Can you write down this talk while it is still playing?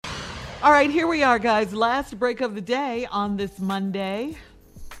All right, here we are, guys. Last break of the day on this Monday.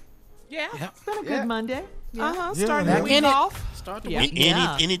 Yeah. It's been a good Monday. Yeah. Starting the week off. Start the week.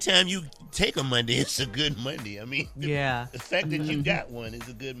 Anytime you take a Monday, it's a good Monday. I mean, the fact that you got one is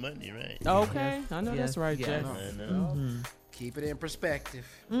a good Monday, right? Okay. I know that's right, Jeff. I know. Keep it in perspective.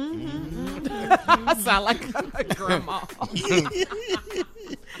 I sound like a grandma.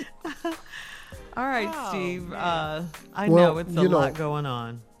 All right, Steve. I know it's a lot going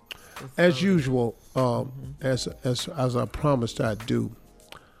on. As usual, as I promised I'd do,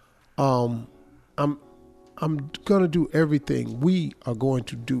 I'm going to do everything. We are going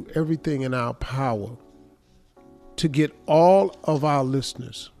to do everything in our power to get all of our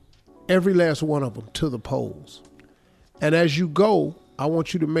listeners, every last one of them, to the polls. And as you go, I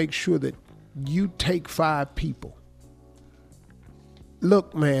want you to make sure that you take 5 people.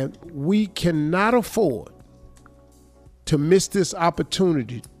 Look, man, we cannot afford to miss this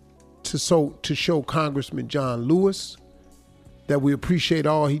opportunity to show Congressman John Lewis that we appreciate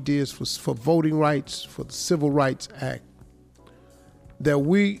all he did for voting rights, for the Civil Rights Act, that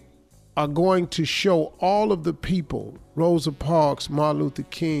we are going to show all of the people, Rosa Parks, Martin Luther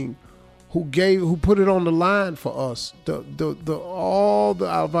King, who put it on the line for us, all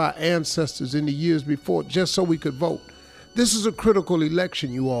of our ancestors in the years before, just so we could vote. This is a critical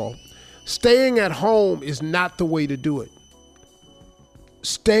election, you all. Staying at home is not the way to do it.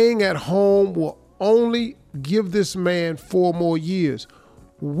 Staying at home will only give this man 4 more years.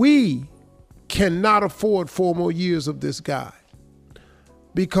 We cannot afford 4 more years of this guy,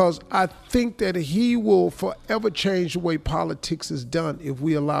 because I think that he will forever change the way politics is done if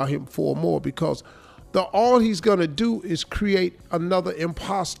we allow him 4 more, because all he's going to do is create another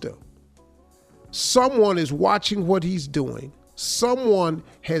imposter. Someone is watching what he's doing. Someone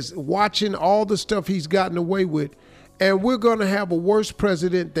has watching all the stuff he's gotten away with, and we're going to have a worse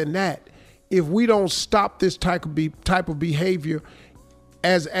president than that if we don't stop this type of behavior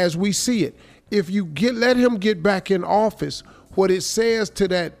as we see it. If you let him get back in office, what it says to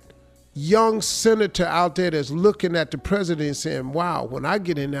that young senator out there that's looking at the president and saying, wow, when I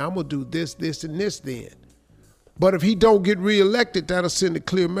get in there, I'm going to do this, this, and this then. But if he don't get reelected, that'll send a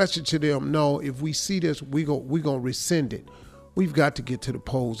clear message to them. No, if we see this, we're going to rescind it. We've got to get to the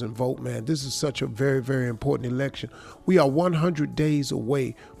polls and vote, man. This is such a very, very important election. We are 100 days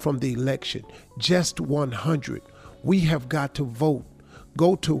away from the election. Just 100. We have got to vote.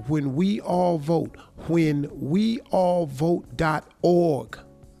 Go to whenweallvote.org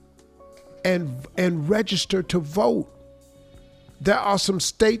and register to vote. There are some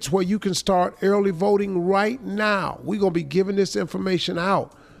states where you can start early voting right now. We're going to be giving this information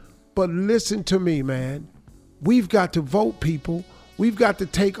out. But listen to me, man. We've got to vote, people. We've got to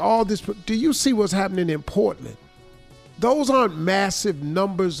take all this. Do you see what's happening in Portland? Those aren't massive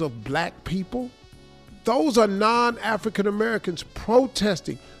numbers of black people. Those are non-African Americans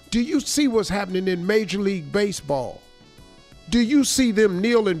protesting. Do you see what's happening in Major League Baseball? Do you see them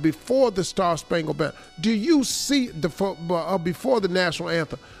kneeling before the Star Spangled Banner? Do you see before the national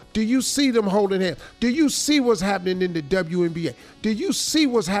anthem? Do you see them holding hands? Do you see what's happening in the WNBA? Do you see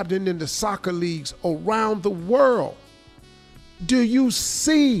what's happening in the soccer leagues around the world? Do you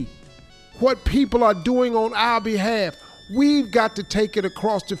see what people are doing on our behalf? We've got to take it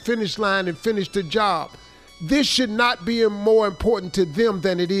across the finish line and finish the job. This should not be more important to them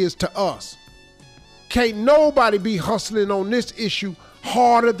than it is to us. Can't nobody be hustling on this issue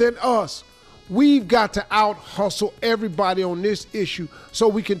harder than us. We've got to out-hustle everybody on this issue so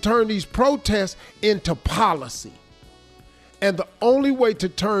we can turn these protests into policy. And the only way to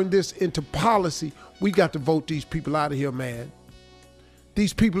turn this into policy, we got to vote these people out of here, man.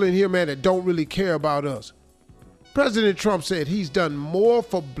 These people in here, man, that don't really care about us. President Trump said he's done more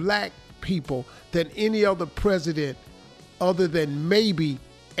for black people than any other president other than maybe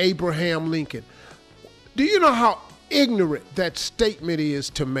Abraham Lincoln. Do you know how ignorant that statement is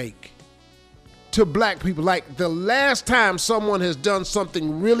to make to black people? Like, the last time someone has done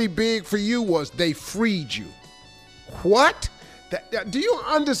something really big for you was they freed you. What? Do you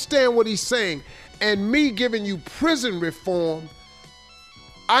understand what he's saying? And me giving you prison reform,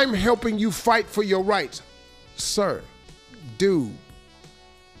 I'm helping you fight for your rights. Sir, dude,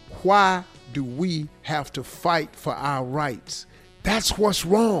 why do we have to fight for our rights? That's what's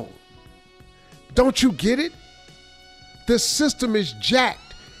wrong. Don't you get it? The system is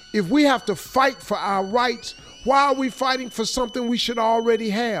jacked. If we have to fight for our rights, why are we fighting for something we should already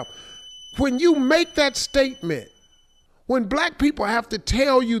have? When you make that statement, when black people have to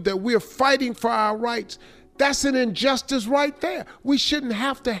tell you that we're fighting for our rights, that's an injustice right there. We shouldn't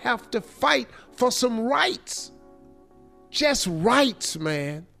have to fight for some rights. Just rights,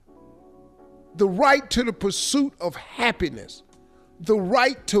 man. the right to the pursuit of happiness, the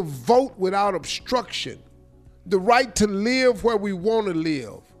right to vote without obstruction, the right to live where we want to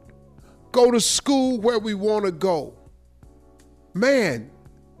live, go to school where we want to go. Man,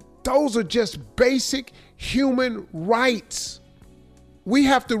 those are just basic human rights. We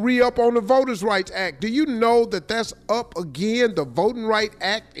have to re-up on the Voters' Rights Act. Do you know that that's up again? The Voting Rights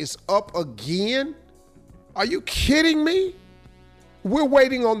Act is up again? Are you kidding me? We're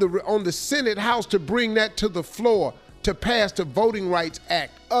waiting on the Senate House to bring that to the floor to pass the Voting Rights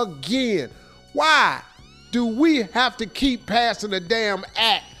Act again. Why do we have to keep passing a damn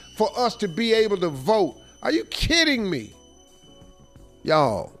act for us to be able to vote? Are you kidding me?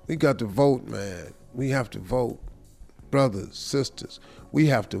 Y'all, we got to vote, man. We have to vote. Brothers, sisters, we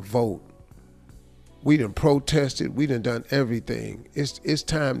have to vote. We done protested. We done everything. It's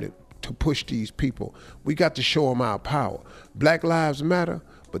time to push these people. We got to show them our power. Black lives matter,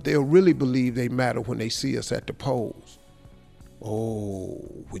 but they'll really believe they matter when they see us at the polls. Oh,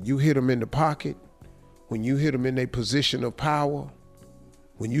 when you hit them in the pocket, when you hit them in their position of power,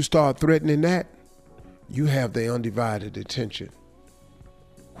 when you start threatening that, you have their undivided attention.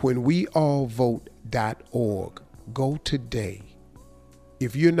 When weallvote.org, go today.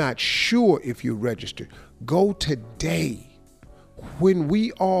 If you're not sure if you're registered, go today. When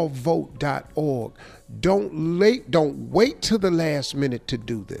weallvote.org. Don't wait till the last minute to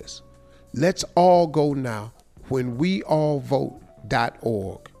do this. Let's all go now. When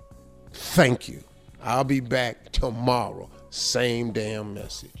weallvote.org. Thank you. I'll be back tomorrow. Same damn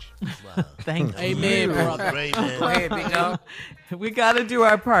message. Wow. Thank you. Amen, brother. Great, man. Go ahead, big dog. We got to do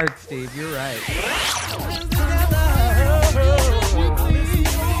our part, Steve. You're right.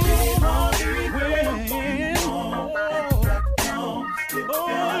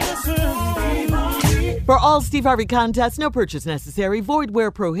 For all Steve Harvey contests, no purchase necessary, void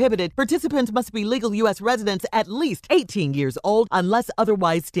where prohibited. Participants must be legal U.S. residents at least 18 years old unless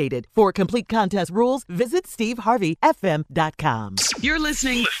otherwise stated. For complete contest rules, visit SteveHarveyFM.com. You're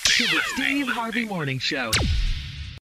listening to the Steve Harvey Morning Show.